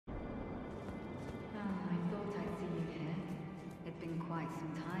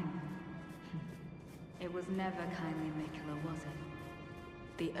some time. It was never kindly Miquella, was it?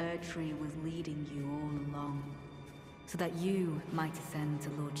 The Erdtree was leading you all along, so that you might ascend to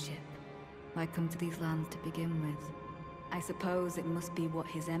lordship. Why come to these lands to begin with? I suppose it must be what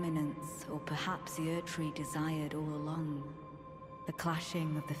His Eminence, or perhaps the Erdtree, desired all along. The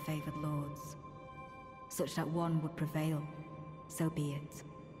clashing of the favored lords. Such that one would prevail. So be it.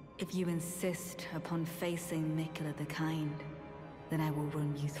 If you insist upon facing Miquella the Kind, then I will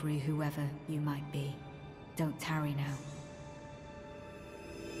run you through whoever you might be. Don't tarry now.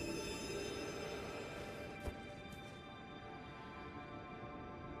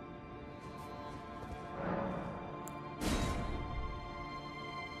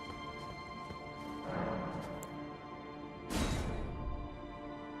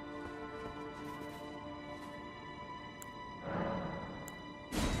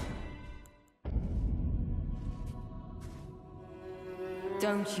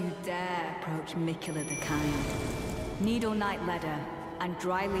 Don't you dare approach Miquella the Kind. Needle Knight Ledder and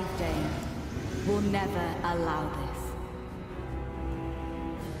Dryleaf Dane will never allow this.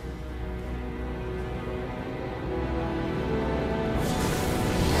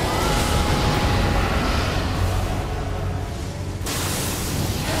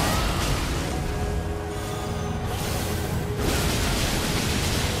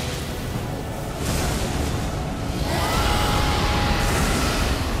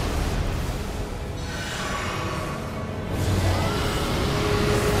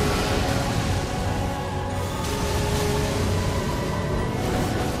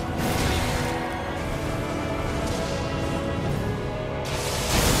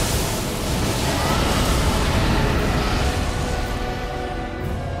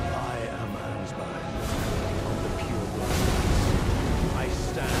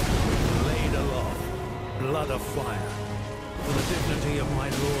 Blood of fire, for the dignity of my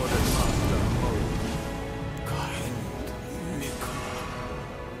lord and master, Mold. Kind Miquella.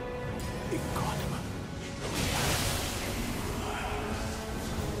 Economy.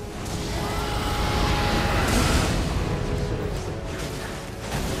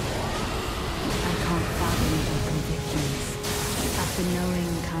 I can't fathom your convictions. After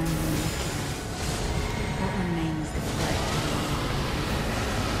knowing kindly Miquella, what remains to pledge?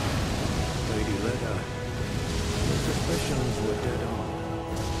 Lady Leda. Suspicions were dead on.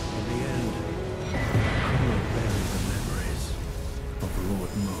 In the end, I could not bury the memories of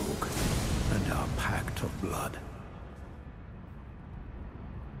Lord Moog and our pact of blood.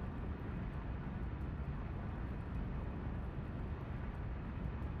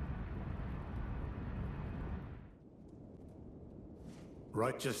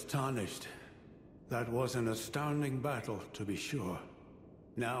 Righteous tarnished. That was an astounding battle, to be sure.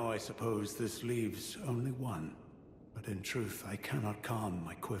 Now I suppose this leaves only one. But in truth, I cannot calm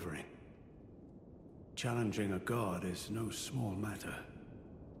my quivering. Challenging a god is no small matter.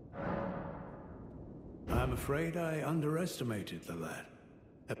 I'm afraid I underestimated the lad.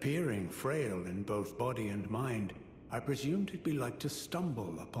 Appearing frail in both body and mind, I presumed it'd be like to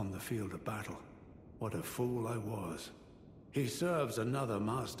stumble upon the field of battle. What a fool I was. He serves another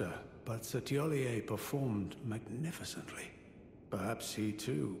master, but Setiolier performed magnificently. Perhaps he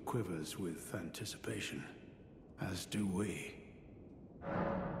too quivers with anticipation. As do we.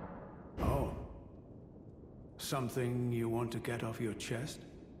 Oh. Something you want to get off your chest?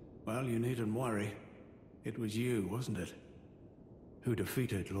 Well, you needn't worry. It was you, wasn't it? Who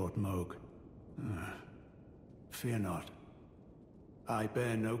defeated Lord Moog. Fear not. I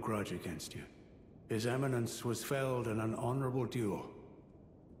bear no grudge against you. His Eminence was felled in an honorable duel.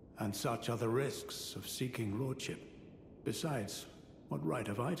 And such are the risks of seeking lordship. Besides, what right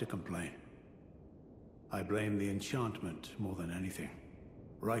have I to complain? I blame the enchantment more than anything.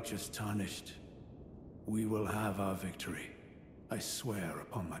 Righteous tarnished, we will have our victory. I swear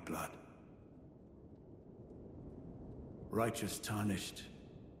upon my blood. Righteous tarnished,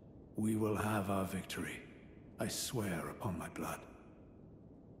 we will have our victory. I swear upon my blood.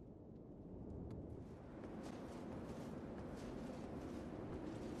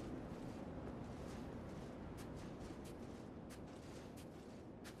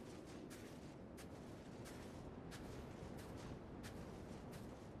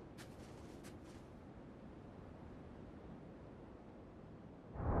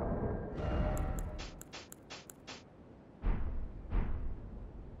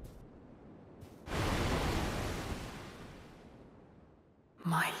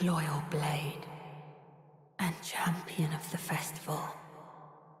 My loyal blade, and champion of the festival.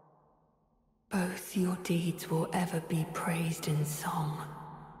 Both your deeds will ever be praised in song.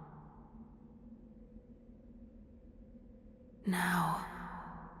 Now,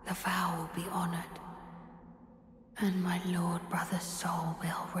 the vow will be honored, and my lord brother's soul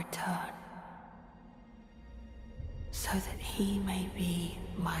will return, so that he may be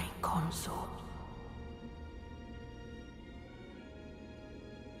my consort.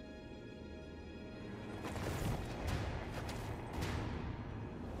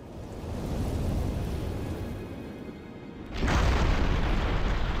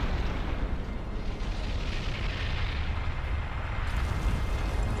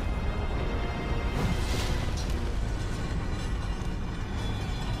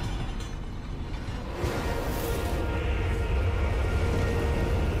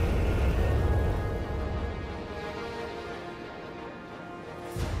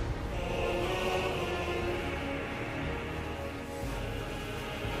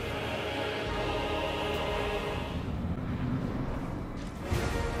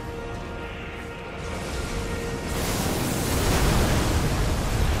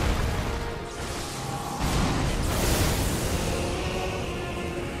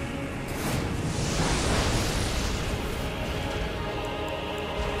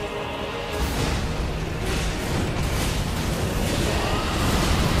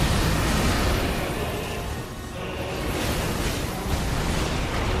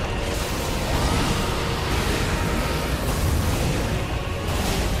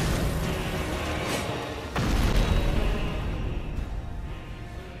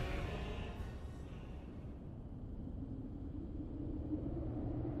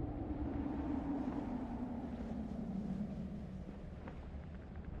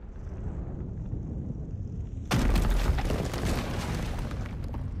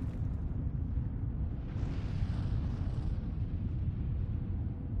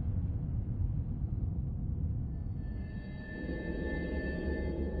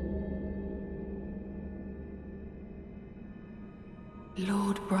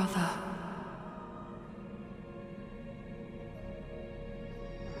 Lord brother.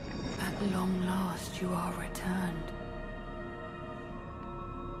 At long last you are returned.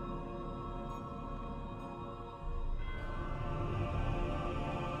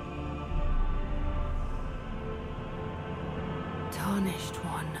 Tarnished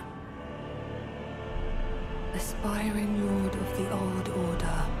one. Aspiring lord of the old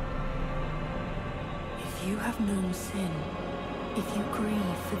order. If you have known sin, if you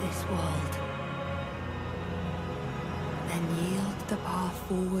grieve for this world, then yield the path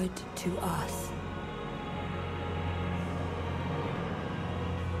forward to us.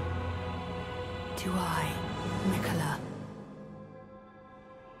 To I, Miquella,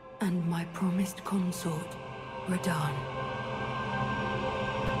 and my promised consort, Radahn.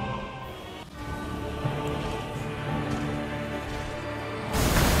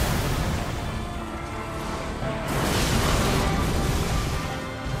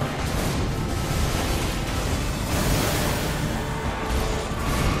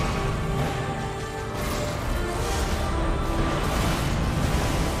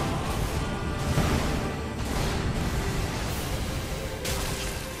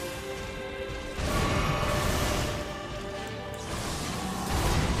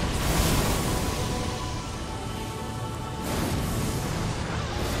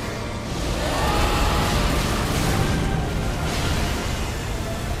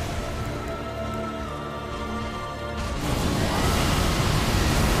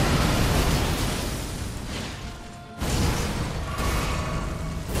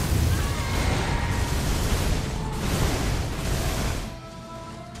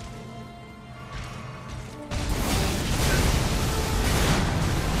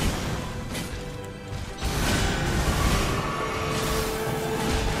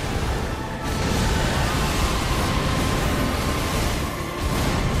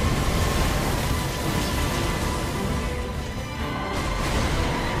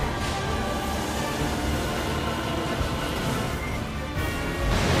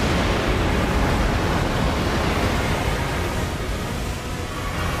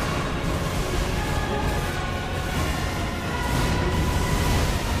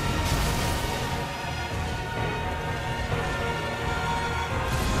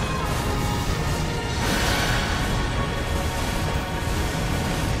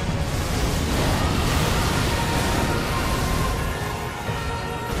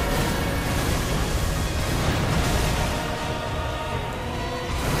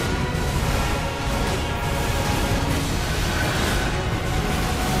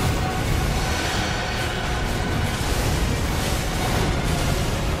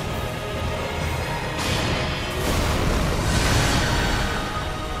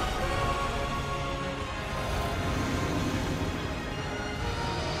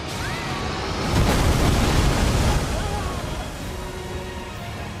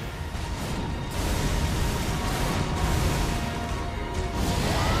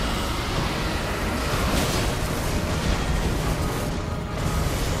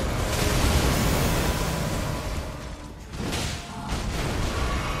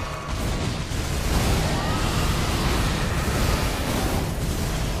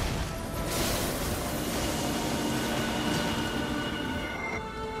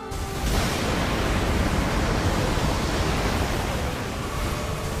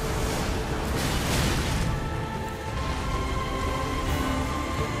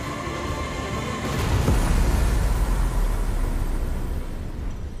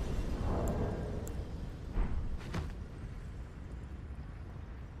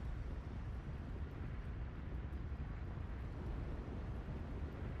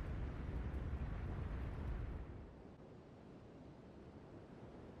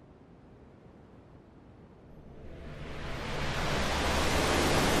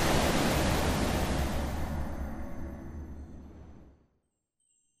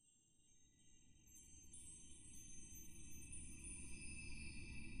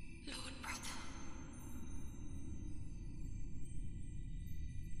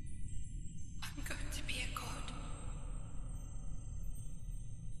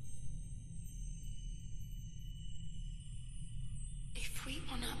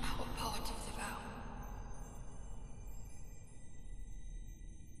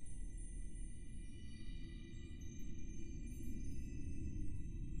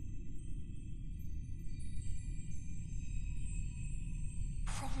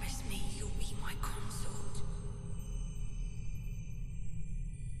 Promise me you'll be my consort.